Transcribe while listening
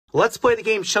Let's play the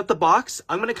game Shut the Box.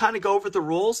 I'm going to kind of go over the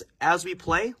rules as we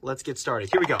play. Let's get started.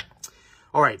 Here we go.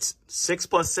 All right, 6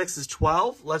 plus 6 is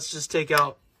 12. Let's just take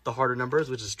out the harder numbers,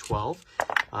 which is 12.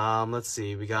 Let's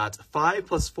see. We got 5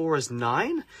 plus 4 is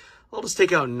 9. I'll just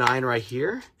take out 9 right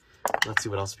here. Let's see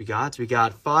what else we got. We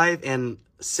got 5 and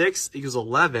 6 equals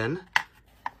 11.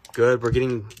 Good. We're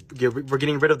getting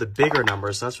rid of the bigger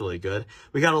numbers, so that's really good.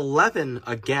 We got 11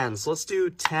 again, so let's do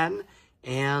 10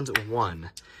 and 1.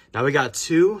 Now we got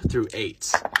 2 through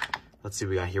 8. Let's see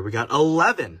what we got here. We got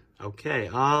 11. Okay,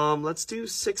 let's do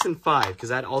 6 and 5, because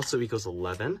that also equals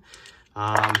 11.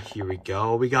 Here we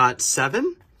go. We got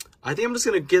 7. I think I'm just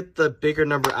going to get the bigger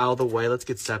number out of the way. Let's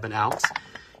get 7 out.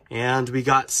 And we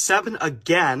got 7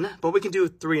 again, but we can do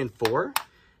 3 and 4.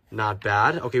 Not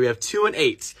bad. Okay, we have 2 and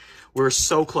 8. We're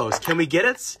so close. Can we get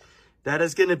it? That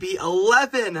is going to be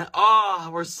 11. Oh,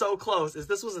 we're so close. If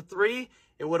this was a 3,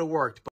 it would have worked.